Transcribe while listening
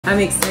I'm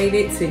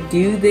excited to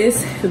do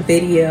this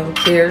video.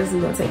 Cheers,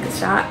 we're gonna take a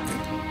shot.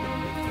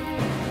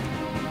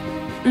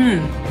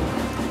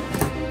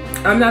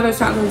 I'm not a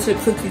chocolate chip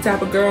cookie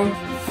type of girl.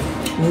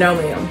 No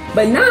ma'am.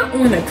 But not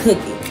on a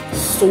cookie.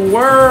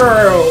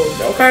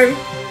 Swirled, okay?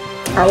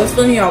 I was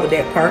feeling y'all with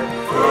that part.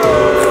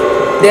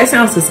 That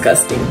sounds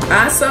disgusting.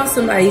 I saw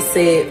somebody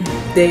said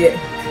that,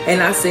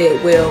 and I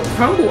said, well,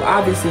 Crumbl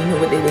obviously knew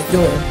what they was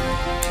doing.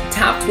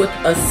 Topped with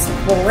a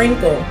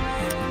sprinkle.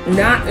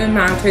 Not in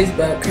my taste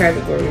bud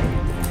category.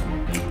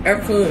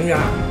 Absolutely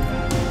not.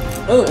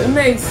 Oh, it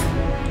makes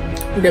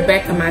the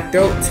back of my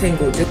throat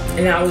tingle.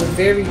 And I was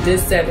very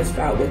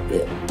dissatisfied with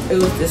it. It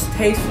was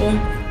distasteful.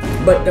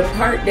 But the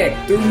part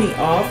that threw me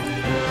off,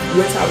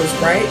 which I was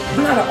right,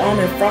 I'm not an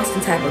almond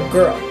frosting type of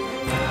girl.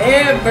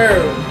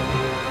 Ever.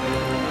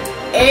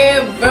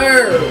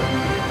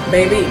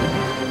 Baby,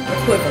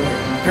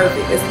 equivalent.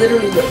 Perfect. It's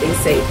literally what they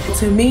say.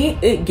 To me,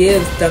 it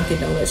gives Dunkin'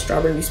 Donuts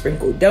strawberry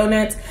sprinkled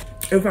donuts.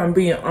 If I'm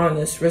being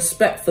honest,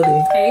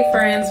 respectfully. Hey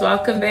friends,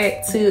 welcome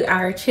back to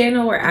our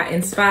channel where I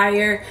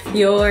inspire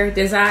your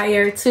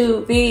desire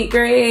to be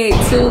great,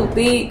 to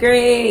be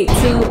great,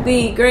 to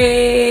be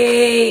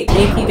great.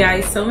 Thank you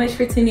guys so much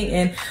for tuning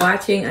in,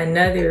 watching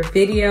another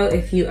video.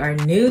 If you are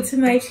new to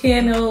my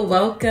channel,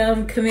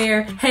 welcome, come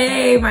here.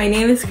 Hey, my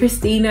name is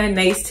Christina.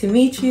 Nice to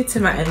meet you. To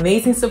my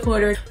amazing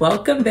supporters,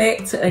 welcome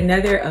back to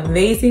another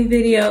amazing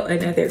video,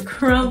 another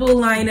Crumbl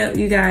lineup,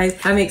 you guys.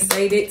 I'm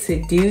excited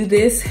to do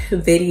this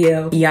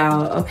video,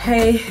 y'all.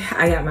 Okay,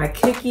 I got my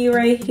cookie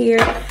right here,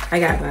 I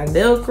got my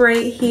milk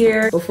right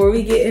here. Before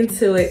we get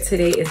into it,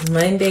 today is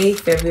Monday,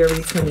 February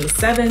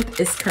 27th.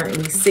 It's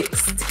currently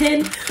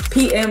 6:10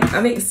 p.m.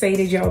 I'm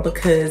excited, y'all,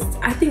 because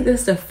I think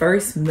this is the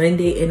first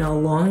Monday in a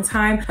long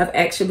time I've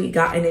actually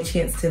gotten a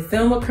chance to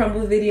film a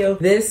Crumbl video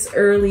this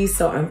early,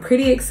 so I'm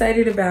pretty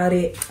excited about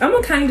it. I'm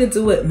gonna kind of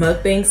do it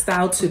mukbang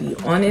style, to be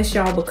honest,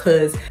 y'all,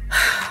 because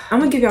I'm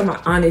gonna give y'all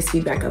my honest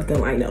feedback of the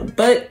lineup.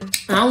 But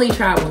I only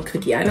tried one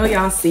cookie. I know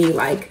y'all see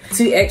like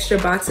 2 extra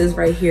boxes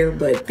right here,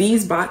 but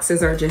these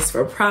boxes are just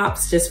for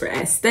props, just for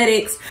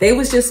aesthetics. They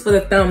was just for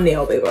the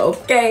thumbnail, baby,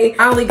 okay?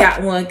 I only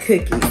got one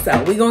cookie,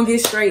 so we gonna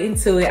get straight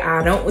into it.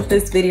 I don't want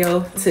this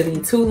video to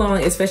be too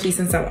long, especially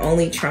since I'm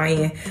only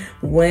trying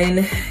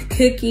one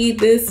cookie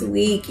this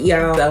week,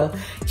 y'all. So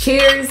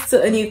cheers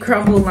to a new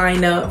Crumbl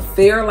lineup.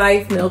 Fair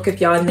Life milk.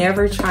 If y'all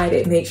never tried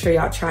it, make sure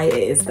y'all try it.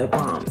 It's the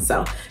bomb.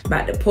 So I'm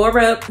about to pour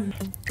up.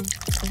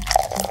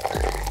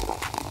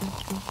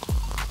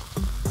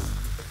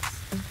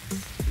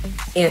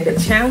 And the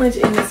challenge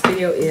in this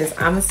video is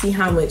I'm gonna see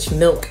how much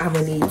milk I'm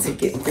gonna need to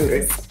get through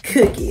this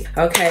cookie.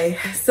 Okay,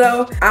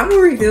 so I'm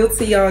gonna reveal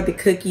to y'all the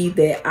cookie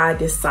that I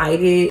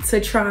decided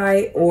to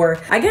try, or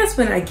I guess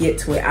when I get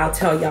to it, I'll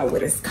tell y'all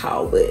what it's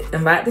called. But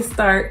I'm about to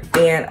start,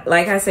 and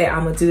like I said,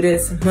 I'm gonna do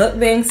this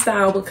mukbang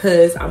style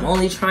because I'm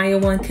only trying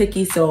one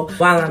cookie. So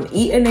while I'm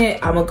eating it,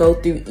 I'm gonna go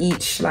through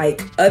each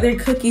like other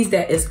cookies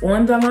that is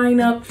on the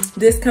lineup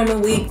this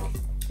coming week.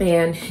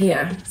 And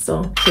yeah,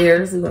 so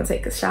cheers. We're gonna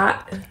take a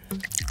shot.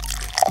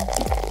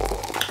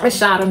 A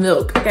shot of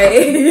milk,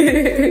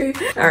 okay?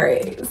 All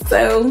right,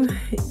 so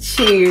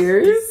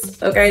cheers,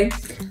 okay?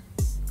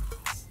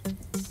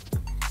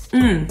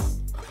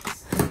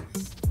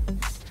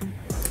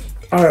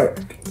 All right,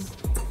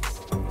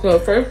 so the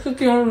first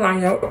cookie on the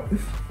lineup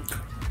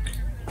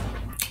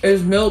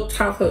is milk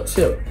chocolate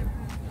chip.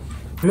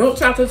 Milk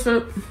chocolate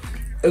chip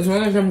is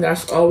one of them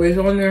that's always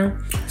on there.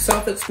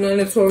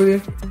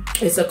 Self-explanatory,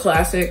 it's a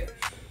classic.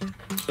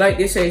 Like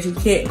they say, you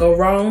can't go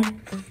wrong.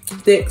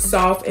 Thick,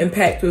 soft, and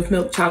packed with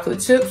milk chocolate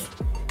chips.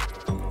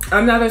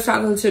 I'm not a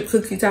chocolate chip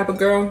cookie type of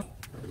girl.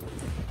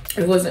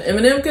 It was an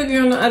M&M cookie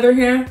on the other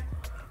hand,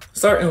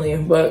 certainly,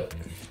 but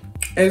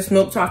it's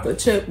milk chocolate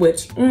chip,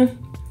 which,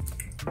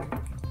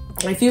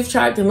 if you've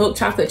tried the milk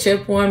chocolate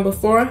chip one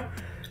before,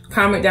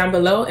 comment down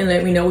below and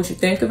let me know what you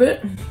think of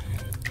it.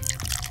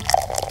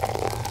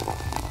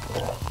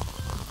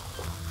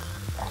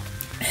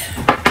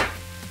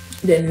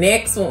 The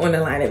next one on the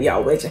lineup,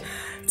 y'all, which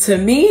to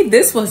me,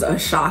 this was a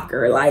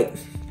shocker. Like,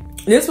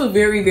 this was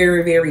very,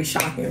 very, very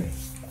shocking.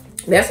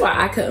 That's why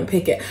I couldn't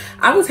pick it.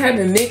 I was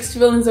having mixed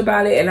feelings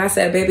about it, and I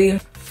said, baby,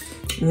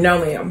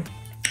 no ma'am.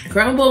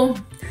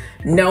 Crumbl,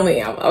 no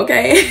ma'am,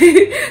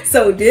 okay?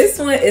 So this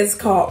one is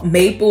called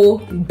Maple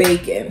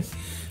Bacon.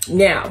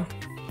 Now,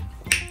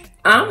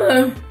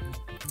 I'm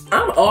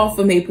all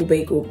for maple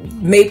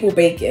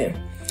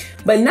bacon,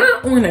 but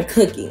not on a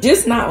cookie,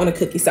 just not on a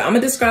cookie. So I'm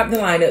gonna describe the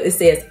lineup. It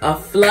says a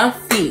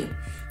fluffy,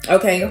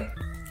 okay?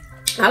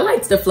 I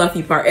liked the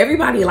fluffy part.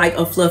 Everybody like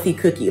a fluffy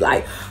cookie.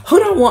 Like, who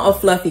don't want a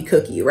fluffy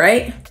cookie,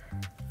 right?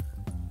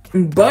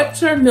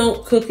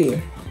 Buttermilk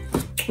cookie,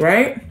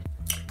 right?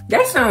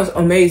 That sounds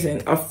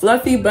amazing. A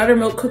fluffy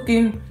buttermilk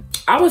cookie.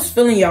 I was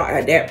feeling y'all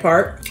at that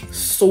part.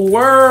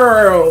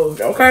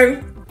 Swirled,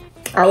 okay?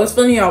 I was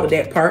feeling y'all with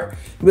that part.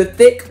 With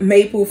thick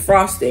maple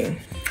frosting.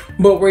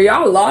 But where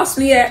y'all lost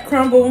me at,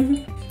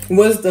 Crumbl,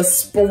 was the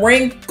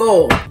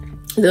sprinkle.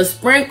 The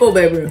sprinkle,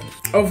 baby,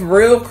 of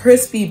real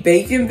crispy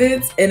bacon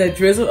bits and a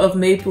drizzle of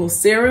maple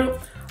syrup.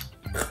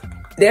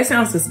 That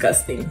sounds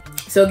disgusting.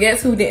 So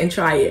guess who didn't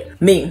try it?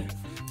 Me.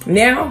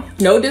 Now,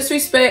 no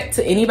disrespect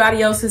to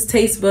anybody else's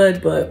taste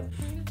bud, but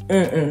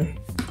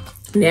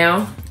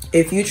Now,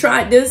 if you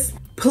tried this,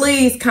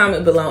 please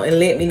comment below and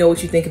let me know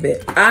what you think of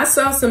it. I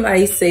saw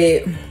somebody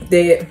said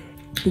that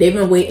they've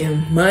been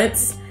waiting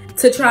months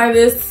to try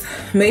this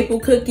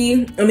maple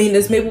cookie.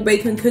 This maple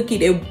bacon cookie.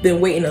 They've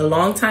been waiting a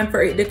long time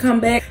for it to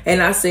come back.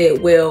 And I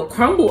said, well,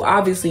 Crumbl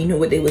obviously knew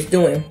what they was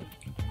doing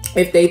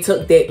if they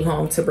took that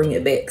long to bring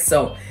it back.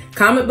 So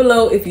comment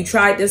below if you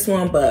tried this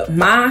one, but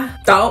my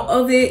thought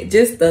of it,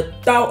 just the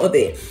thought of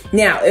it.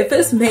 Now, if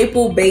it's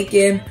maple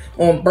bacon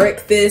on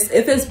breakfast,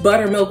 if it's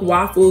buttermilk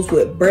waffles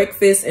with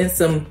breakfast and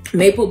some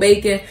maple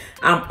bacon,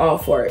 I'm all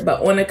for it.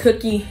 But on a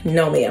cookie,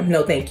 no ma'am,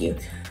 no thank you.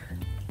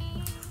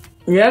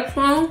 Next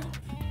one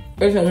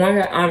is the one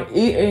that I'm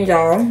eating,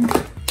 y'all.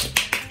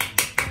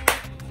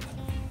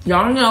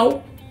 Y'all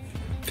know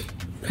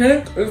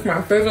pink is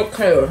my favorite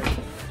color.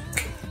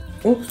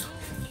 Oops.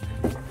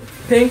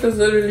 Pink is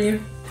literally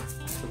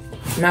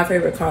my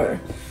favorite color.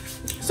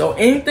 So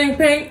anything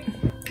pink,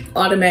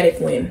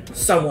 automatic win,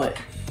 somewhat.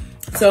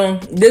 So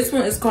this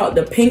one is called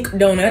the Pink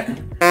Donut.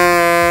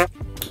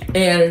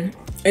 And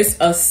it's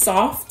a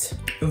soft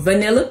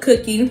vanilla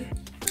cookie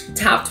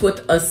topped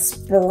with a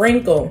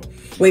sprinkle.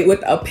 Wait,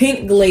 with a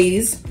pink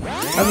glaze. Okay,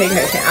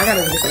 I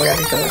gotta read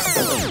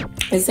this.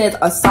 It says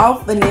a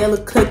soft vanilla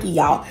cookie,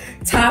 y'all,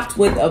 topped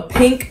with a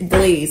pink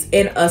glaze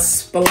and a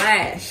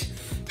splash,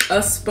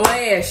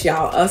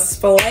 y'all, a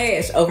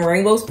splash of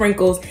rainbow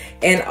sprinkles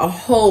and a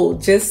hole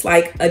just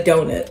like a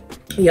donut.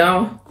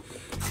 Y'all,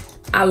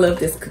 I love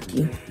this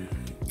cookie.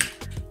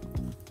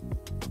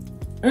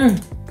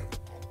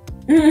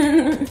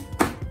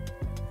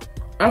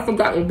 I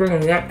forgot to bring a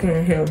napkin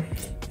in here.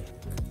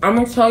 I'm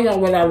gonna tell y'all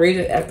what I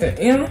rated at the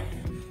end,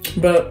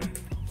 but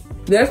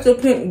that's the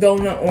Pink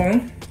Donut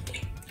one,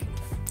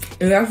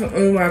 and that's the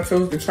only one I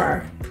chose to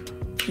try.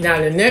 Now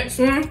the next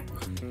one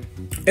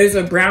is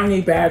a Brownie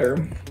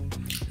Batter.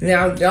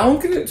 Now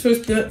don't get it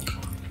twisted.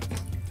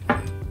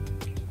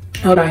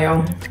 Hold on,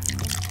 y'all.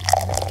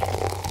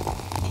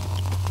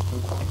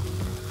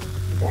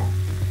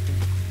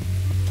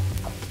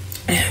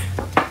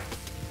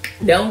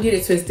 Don't get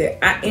it twisted.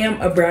 I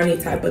am a brownie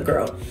type of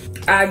girl.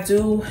 I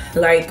do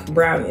like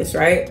brownies,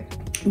 right?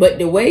 But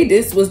the way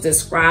this was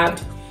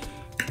described,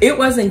 it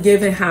wasn't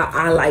given how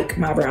I like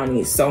my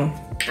brownies. So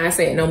I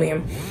said, no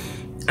ma'am,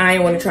 I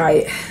ain't want to try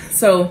it.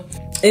 So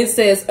it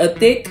says a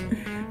thick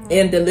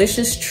and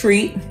delicious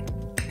treat.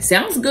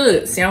 Sounds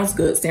good, sounds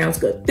good, sounds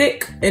good.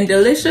 Thick and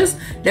delicious,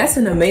 that's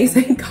an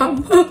amazing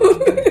combo.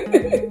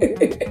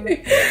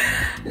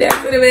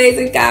 That's an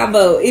amazing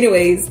combo.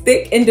 Anyways,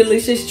 thick and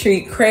delicious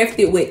treat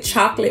crafted with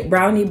chocolate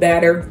brownie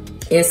batter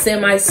and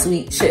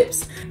semi-sweet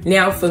chips.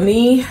 Now for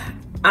me,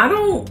 I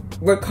don't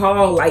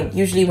recall, like,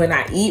 usually when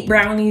I eat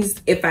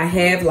brownies, if I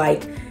have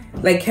like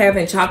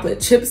having chocolate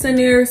chips in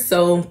there.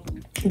 So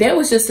that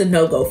was just a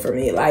no-go for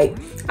me. Like,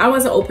 I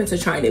wasn't open to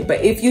trying it.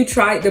 But if you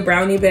tried the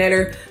brownie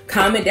batter,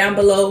 comment down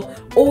below.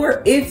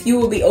 Or if you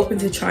will be open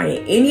to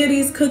trying any of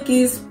these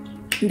cookies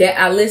that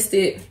I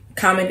listed,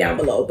 comment down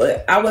below.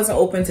 But I wasn't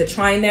open to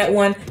trying that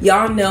one.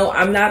 Y'all know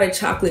I'm not a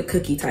chocolate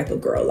cookie type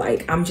of girl.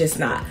 Like, I'm just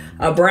not.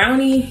 A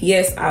brownie,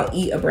 yes, I'll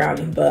eat a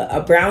brownie. But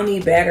a brownie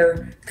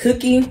batter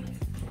cookie,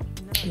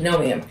 no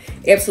ma'am,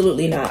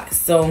 absolutely not.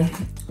 So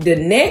the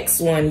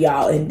next one,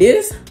 y'all, and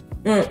this,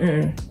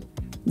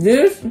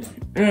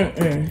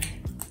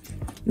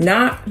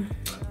 not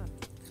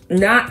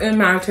in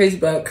my taste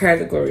bud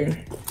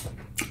category.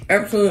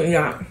 Absolutely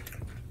not.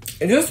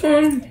 This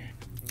one,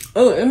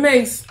 oh, it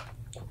makes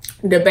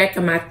the back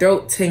of my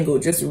throat tingle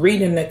just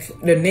reading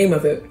the name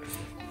of it.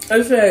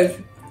 It says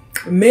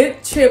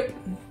mint chip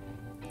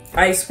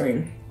ice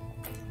cream.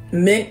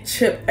 Mint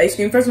chip ice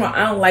cream. First of all,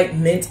 I don't like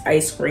mint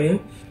ice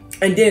cream.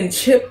 And then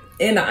chip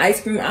in the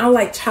ice cream, I don't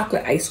like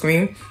chocolate ice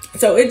cream.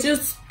 So it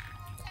just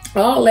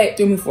all that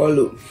threw me for a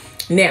loop.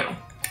 Now,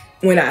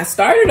 when I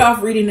started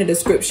off reading the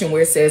description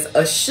where it says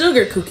a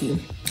sugar cookie,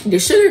 the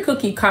sugar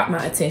cookie caught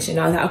my attention.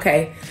 I was like,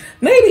 okay,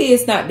 maybe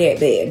it's not that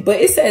bad.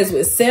 But it says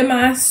with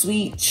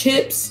semi-sweet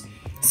chips,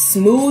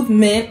 smooth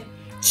mint,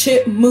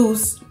 chip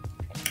mousse,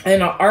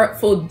 and an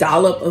artful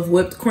dollop of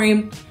whipped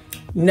cream.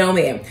 No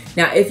ma'am.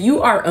 Now, if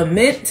you are a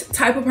mint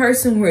type of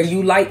person where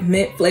you like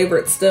mint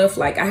flavored stuff,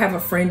 like I have a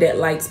friend that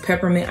likes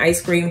peppermint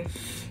ice cream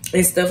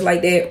and stuff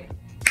like that,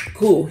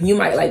 cool, you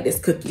might like this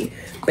cookie.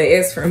 But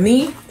as for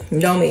me,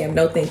 no ma'am,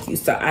 no thank you.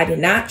 So I did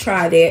not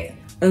try that.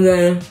 And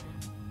then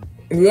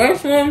the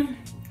last one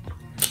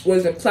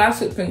was a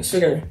classic pink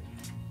sugar.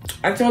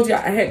 I told you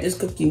I had this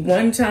cookie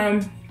one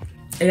time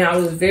and I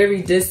was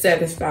very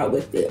dissatisfied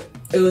with it.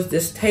 It was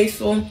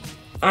distasteful.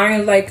 I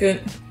didn't like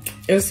it.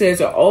 It says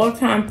an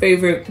all-time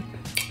favorite,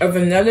 a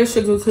vanilla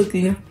sugar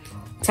cookie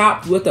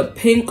topped with a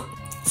pink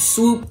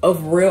swoop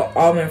of real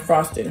almond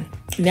frosting.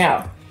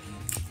 Now,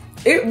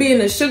 it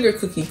being a sugar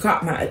cookie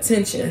caught my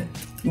attention,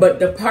 but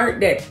the part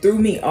that threw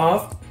me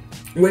off,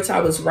 which I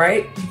was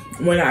right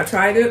when I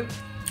tried it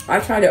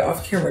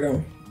off camera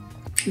though.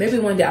 Maybe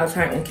one day I'll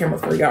try it on camera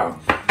for y'all.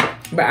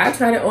 But I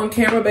tried it on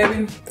camera,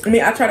 baby. I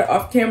mean, I tried it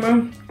off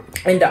camera,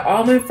 and the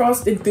almond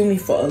frosting threw me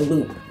for a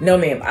loop. No,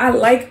 ma'am. I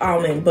like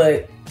almond,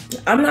 but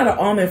I'm not an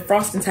almond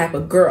frosting type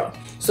of girl.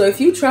 So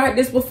if you tried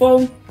this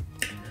before,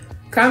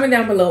 comment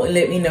down below and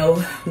let me know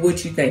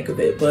what you think of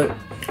it. But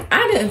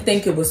I didn't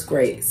think it was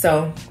great.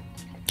 So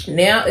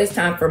now it's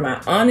time for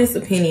my honest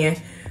opinion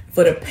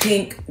for the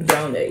pink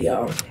donut,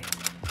 y'all.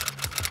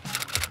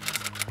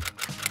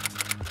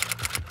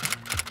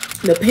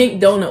 The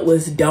pink donut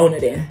was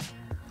donuting.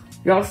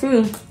 Y'all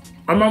see,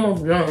 I'm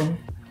almost done.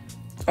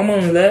 I'm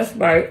on the last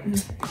bite.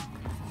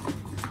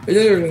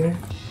 Literally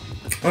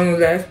on the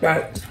last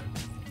bite.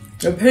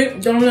 The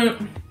pink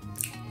donut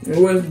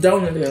was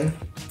donuting.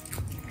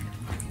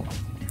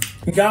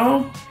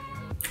 Y'all,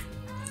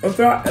 if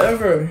y'all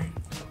ever,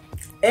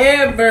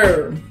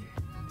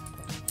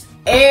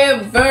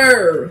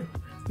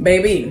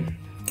 baby,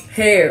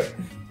 hair.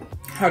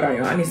 Hold on,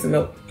 y'all, I need some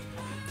milk.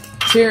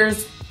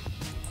 Cheers.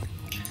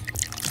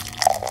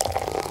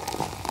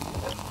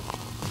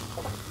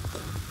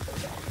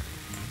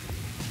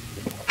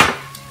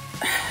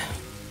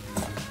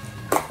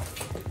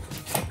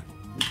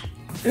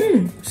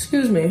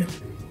 Excuse me.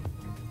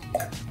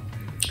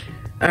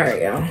 All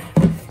right, y'all.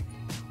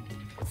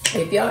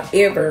 If y'all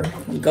ever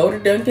go to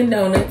Dunkin'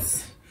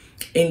 Donuts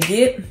and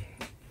get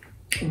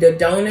the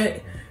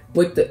donut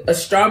with a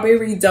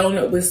strawberry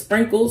donut with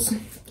sprinkles,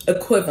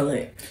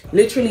 equivalent,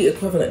 literally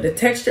equivalent. The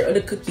texture of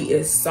the cookie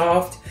is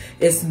soft,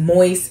 it's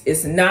moist,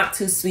 it's not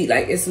too sweet.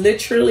 Like, it's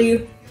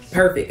literally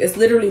perfect. It's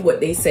literally what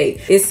they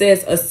say. It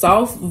says a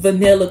soft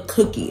vanilla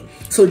cookie.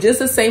 So just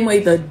the same way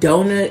the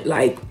donut,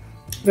 like,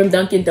 from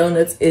Dunkin'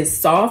 Donuts is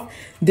soft,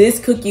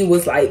 this cookie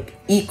was like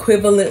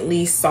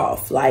equivalently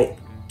soft, like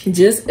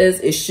just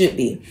as it should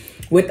be,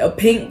 with a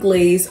pink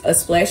glaze, a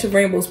splash of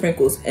rainbow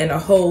sprinkles, and a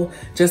hole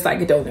just like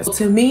a donut. So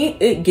to me,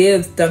 it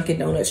gives Dunkin'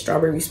 Donuts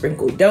strawberry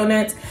sprinkled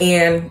donuts,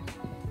 and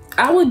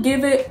I would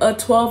give it a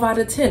 12 out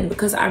of 10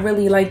 because I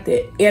really liked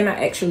it, and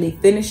I actually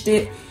finished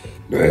it.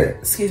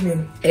 Excuse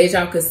me, as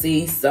y'all could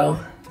see. So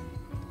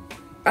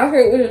I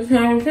think it was 10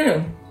 out of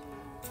 10.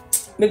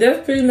 But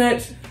that's pretty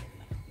much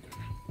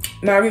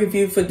my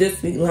review for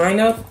this week's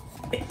lineup.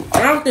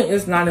 I don't think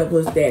this lineup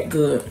was that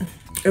good,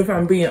 if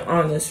I'm being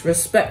honest,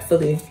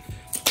 respectfully.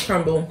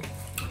 Crumbl,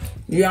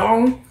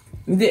 y'all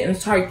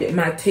didn't target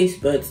my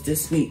taste buds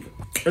this week,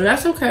 and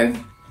that's okay.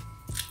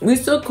 We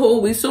still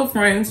cool, we still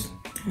friends.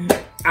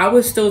 I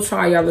would still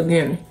try y'all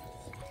again.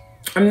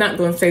 I'm not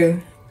gonna say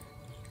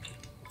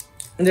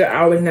that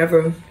I would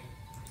never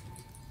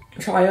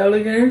try y'all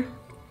again.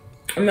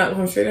 I'm not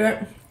gonna say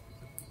that,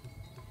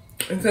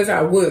 because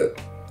I would.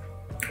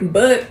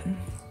 But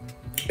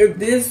if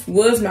this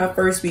was my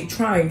first week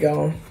trying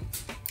y'all,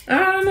 I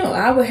don't know,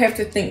 I would have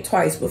to think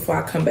twice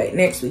before I come back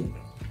next week.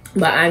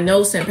 But I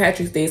know St.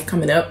 Patrick's Day is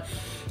coming up,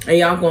 and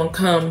y'all gonna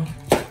come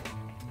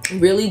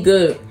really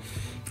good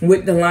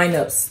with the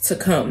lineups to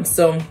come.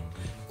 So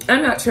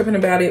I'm not tripping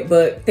about it,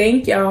 but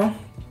thank y'all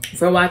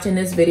for watching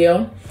this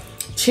video.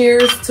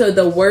 Cheers to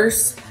the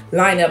worst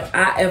lineup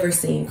I ever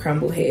seen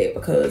Crumbl had,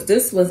 because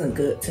this wasn't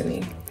good to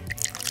me.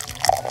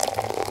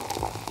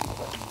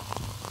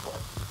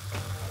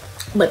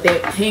 But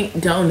that pink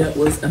donut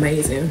was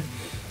amazing.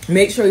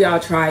 Make sure y'all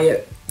try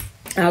it.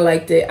 I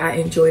liked it. I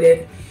enjoyed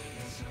it.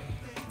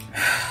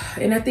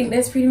 And I think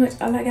that's pretty much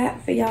all I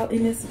got for y'all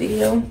in this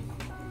video.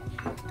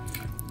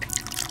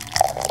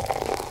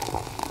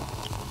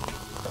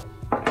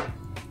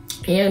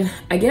 And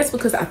I guess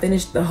because I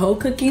finished the whole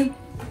cookie,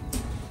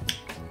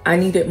 I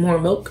needed more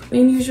milk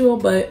than usual,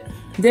 but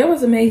that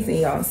was amazing,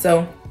 y'all.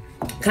 So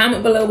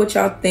comment below what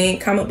y'all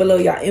think. Comment below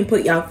y'all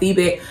input, y'all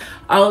feedback,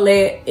 all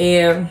that.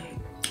 And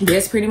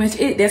that's pretty much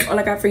it. That's all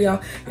I got for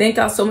y'all. Thank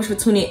y'all so much for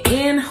tuning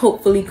in.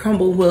 Hopefully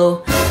Crumbl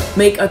will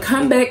make a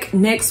comeback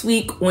next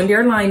week on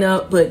their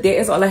lineup. But that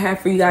is all I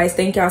have for you guys.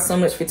 Thank y'all so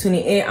much for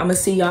tuning in. I'm gonna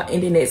see y'all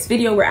in the next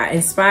video where I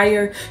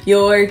inspire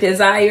your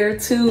desire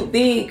to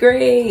be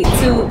great,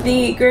 to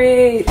be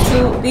great,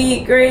 to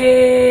be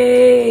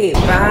great.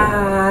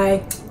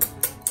 Bye.